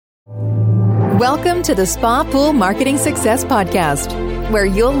Welcome to the Spa Pool Marketing Success Podcast, where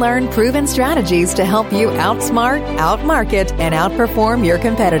you'll learn proven strategies to help you outsmart, outmarket, and outperform your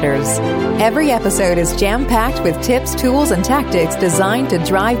competitors. Every episode is jam-packed with tips, tools, and tactics designed to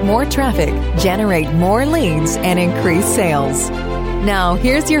drive more traffic, generate more leads, and increase sales. Now,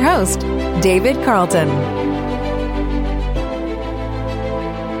 here's your host, David Carlton.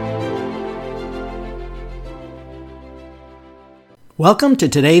 Welcome to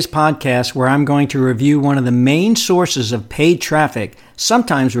today's podcast, where I'm going to review one of the main sources of paid traffic,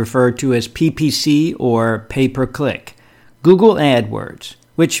 sometimes referred to as PPC or pay-per-click, Google AdWords,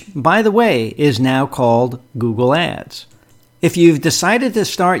 which, by the way, is now called Google Ads. If you've decided to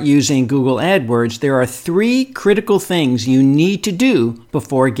start using Google AdWords, there are 3 critical things you need to do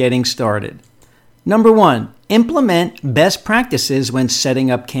before getting started. Number 1, implement best practices when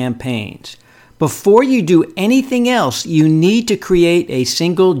setting up campaigns. Before you do anything else, you need to create a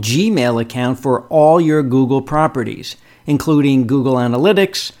single Gmail account for all your Google properties, including Google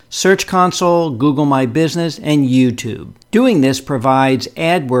Analytics, Search Console, Google My Business, and YouTube. Doing this provides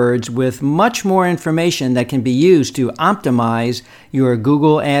AdWords with much more information that can be used to optimize your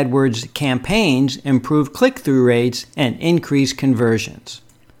Google AdWords campaigns, improve click-through rates, and increase conversions.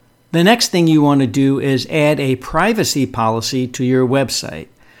 The next thing you want to do is add a privacy policy to your website.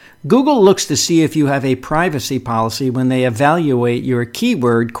 Google looks to see if you have a privacy policy when they evaluate your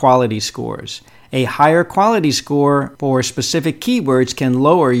keyword quality scores. A higher quality score for specific keywords can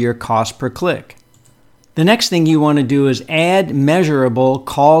lower your cost per click. The next thing you want to do is add measurable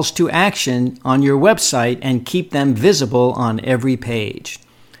calls to action on your website and keep them visible on every page.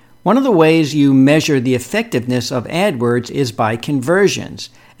 One of the ways you measure the effectiveness of AdWords is by conversions,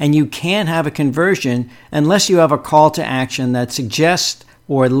 and you can't have a conversion unless you have a call to action that suggests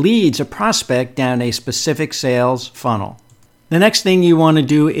or leads a prospect down a specific sales funnel. The next thing you want to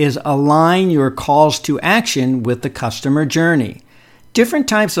do is align your calls to action with the customer journey. Different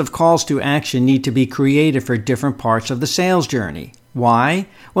types of calls to action need to be created for different parts of the sales journey. Why?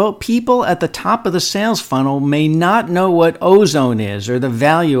 Well, people at the top of the sales funnel may not know what ozone is or the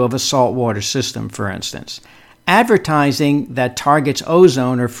value of a saltwater system, for instance. Advertising that targets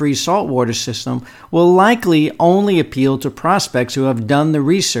ozone or free saltwater system will likely only appeal to prospects who have done the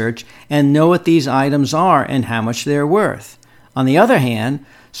research and know what these items are and how much they're worth. On the other hand,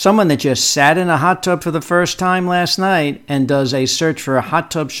 someone that just sat in a hot tub for the first time last night and does a search for a hot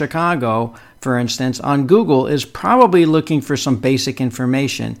tub Chicago, for instance, on Google is probably looking for some basic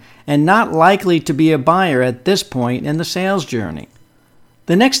information and not likely to be a buyer at this point in the sales journey.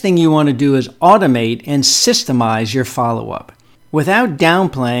 The next thing you want to do is automate and systemize your follow-up. Without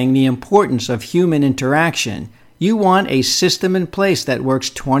downplaying the importance of human interaction, you want a system in place that works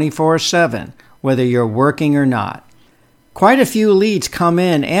 24/7, whether you're working or not. Quite a few leads come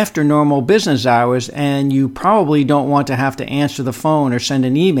in after normal business hours, and you probably don't want to have to answer the phone or send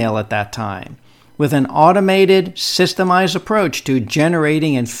an email at that time. With an automated, systemized approach to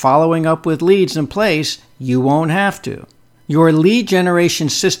generating and following up with leads in place, you won't have to. Your lead generation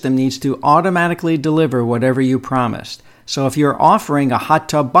system needs to automatically deliver whatever you promised. So if you're offering a hot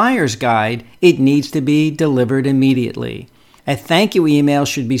tub buyer's guide, it needs to be delivered immediately. A thank you email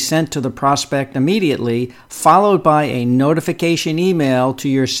should be sent to the prospect immediately, followed by a notification email to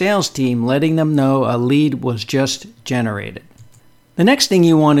your sales team letting them know a lead was just generated. The next thing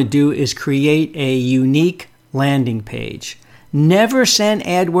you want to do is create a unique landing page. Never send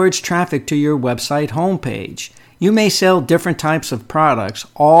AdWords traffic to your website homepage. You may sell different types of products,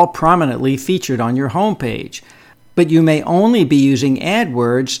 all prominently featured on your homepage, but you may only be using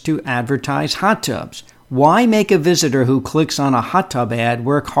AdWords to advertise hot tubs. Why make a visitor who clicks on a hot tub ad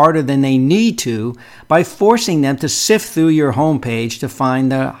work harder than they need to by forcing them to sift through your homepage to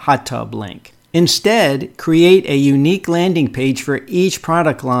find the hot tub link? Instead, create a unique landing page for each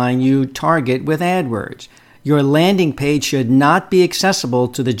product line you target with AdWords. Your landing page should not be accessible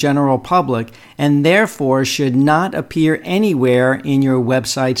to the general public and therefore should not appear anywhere in your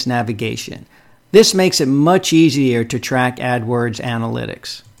website's navigation. This makes it much easier to track AdWords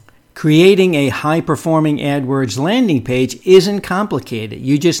analytics. Creating a high-performing AdWords landing page isn't complicated.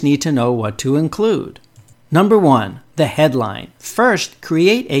 You just need to know what to include. Number 1, the headline. First,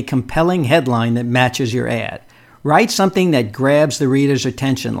 create a compelling headline that matches your ad. Write something that grabs the reader's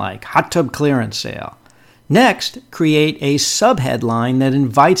attention, like hot tub clearance sale. Next, create a subheadline that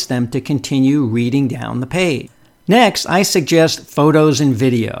invites them to continue reading down the page. Next, I suggest photos and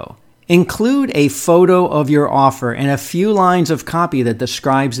video. Include a photo of your offer and a few lines of copy that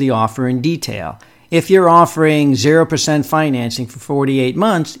describes the offer in detail. If you're offering 0% financing for 48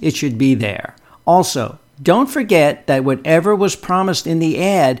 months, it should be there. Also, Don't forget that whatever was promised in the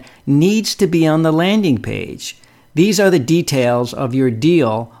ad needs to be on the landing page. These are the details of your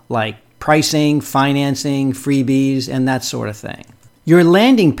deal, like pricing, financing, freebies, and that sort of thing. Your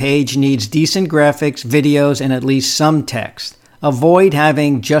landing page needs decent graphics, videos, and at least some text. Avoid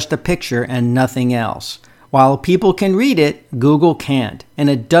having just a picture and nothing else. While people can read it, Google can't, and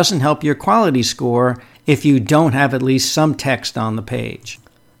it doesn't help your quality score if you don't have at least some text on the page.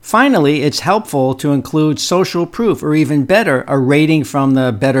 Finally, it's helpful to include social proof, or even better, a rating from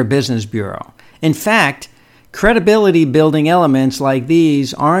the Better Business Bureau. In fact, credibility building elements like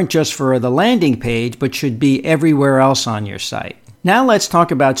these aren't just for the landing page, but should be everywhere else on your site. Now let's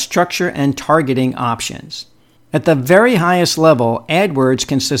talk about structure and targeting options. At the very highest level, AdWords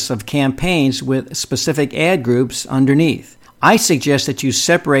consists of campaigns with specific ad groups underneath. I suggest that you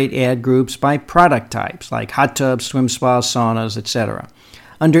separate ad groups by product types, like hot tubs, swim spas, saunas, etc.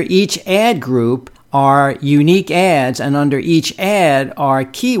 Under each ad group are unique ads, and under each ad are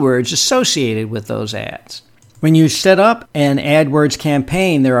keywords associated with those ads. When you set up an AdWords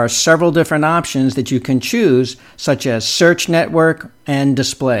campaign, there are several different options that you can choose, such as search network and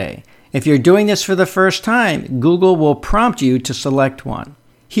display. If you're doing this for the first time, Google will prompt you to select one.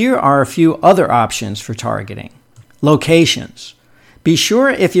 Here are a few other options for targeting. Locations. Be sure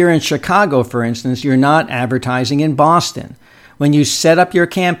if you're in Chicago, for instance, you're not advertising in Boston. When you set up your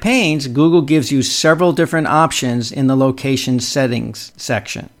campaigns, Google gives you several different options in the location settings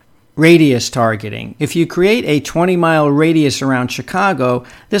section. Radius targeting. If you create a 20-mile radius around Chicago,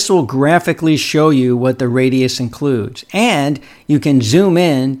 this will graphically show you what the radius includes, and you can zoom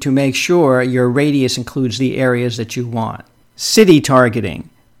in to make sure your radius includes the areas that you want. City targeting.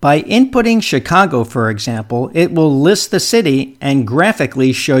 By inputting Chicago, for example, it will list the city and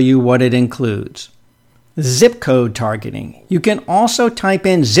graphically show you what it includes. Zip code targeting. You can also type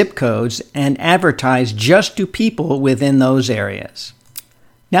in zip codes and advertise just to people within those areas.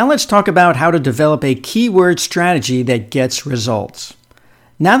 Now let's talk about how to develop a keyword strategy that gets results.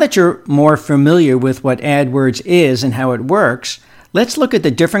 Now that you're more familiar with what AdWords is and how it works, let's look at the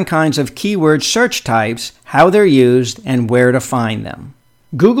different kinds of keyword search types, how they're used, and where to find them.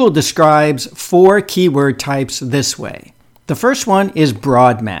 Google describes 4 keyword types this way. The first one is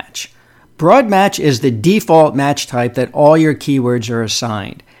broad match. Broad match is the default match type that all your keywords are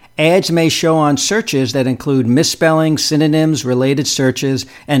assigned. Ads may show on searches that include misspellings, synonyms, related searches,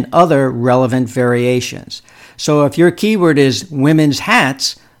 and other relevant variations. So if your keyword is women's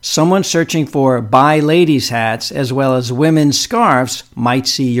hats, someone searching for buy ladies hats as well as women's scarves might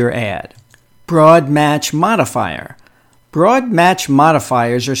see your ad. Broad match modifier. Broad match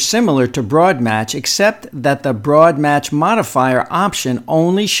modifiers are similar to broad match, except that the broad match modifier option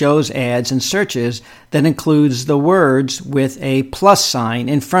only shows ads and searches that includes the words with a plus sign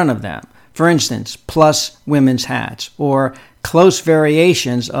in front of them. For instance, plus women's hats, or close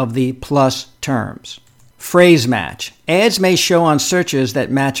variations of the plus terms. Phrase match. Ads may show on searches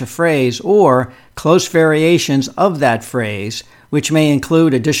that match a phrase or close variations of that phrase, which may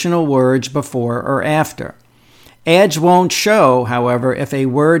include additional words before or after. Ads won't show, however, if a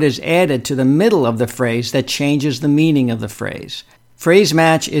word is added to the middle of the phrase that changes the meaning of the phrase. Phrase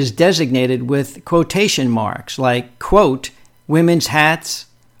match is designated with quotation marks like, quote, women's hats,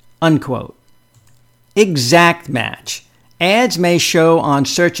 unquote. Exact match. Ads may show on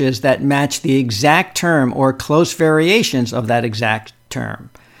searches that match the exact term or close variations of that exact term.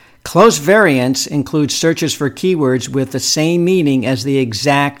 Close variants include searches for keywords with the same meaning as the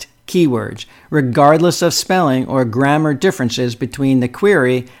exact keywords, regardless of spelling or grammar differences between the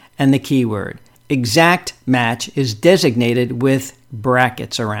query and the keyword. Exact match is designated with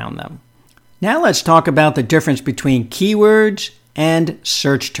brackets around them. Now let's talk about the difference between keywords and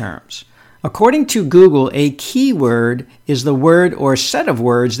search terms. According to Google, a keyword is the word or set of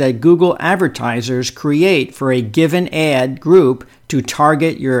words that Google advertisers create for a given ad group to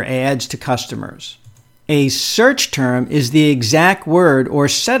target your ads to customers. A search term is the exact word or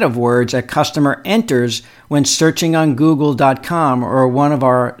set of words a customer enters when searching on Google.com or one of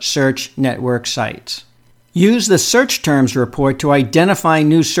our search network sites. Use the search terms report to identify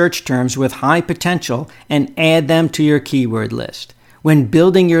new search terms with high potential and add them to your keyword list. When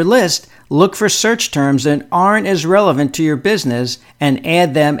building your list, look for search terms that aren't as relevant to your business and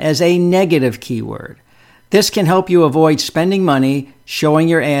add them as a negative keyword. This can help you avoid spending money showing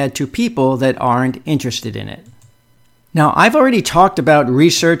your ad to people that aren't interested in it. Now, I've already talked about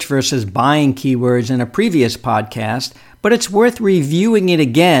research versus buying keywords in a previous podcast, but it's worth reviewing it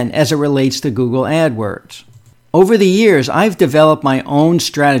again as it relates to Google AdWords. Over the years, I've developed my own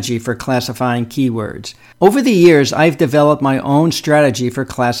strategy for classifying keywords.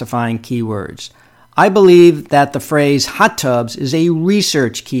 I believe that the phrase hot tubs is a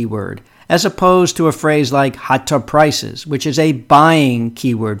research keyword, as opposed to a phrase like hot tub prices, which is a buying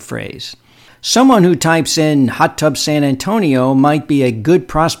keyword phrase. Someone who types in hot tub San Antonio might be a good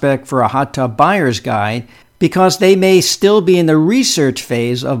prospect for a hot tub buyer's guide because they may still be in the research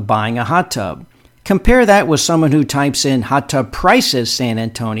phase of buying a hot tub. Compare that with someone who types in hot tub prices San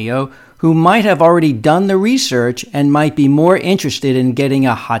Antonio, who might have already done the research and might be more interested in getting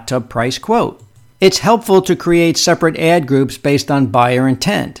a hot tub price quote. It's helpful to create separate ad groups based on buyer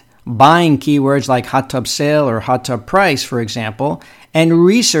intent. Buying keywords like hot tub sale or hot tub price, for example, and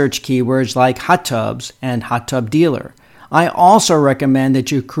research keywords like hot tubs and hot tub dealer. I also recommend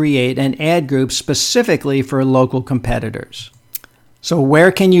that you create an ad group specifically for local competitors. So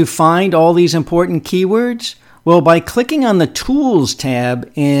where can you find all these important keywords? Well, by clicking on the Tools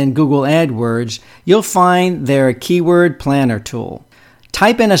tab in Google AdWords, you'll find their Keyword Planner tool.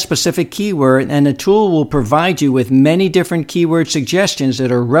 Type in a specific keyword and the tool will provide you with many different keyword suggestions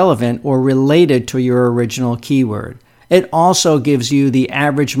that are relevant or related to your original keyword. It also gives you the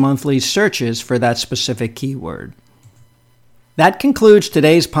average monthly searches for that specific keyword. That concludes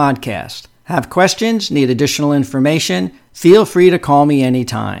today's podcast. Have questions? Need additional information? Feel free to call me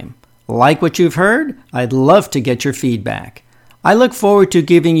anytime. Like what you've heard? I'd love to get your feedback. I look forward to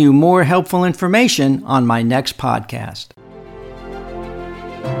giving you more helpful information on my next podcast.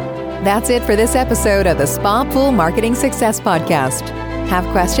 That's it for this episode of the Spa Pool Marketing Success Podcast. Have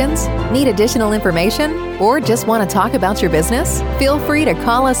questions? Need additional information? Or just want to talk about your business? Feel free to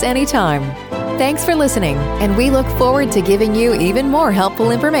call us anytime. Thanks for listening, and we look forward to giving you even more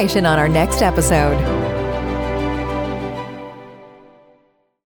helpful information on our next episode.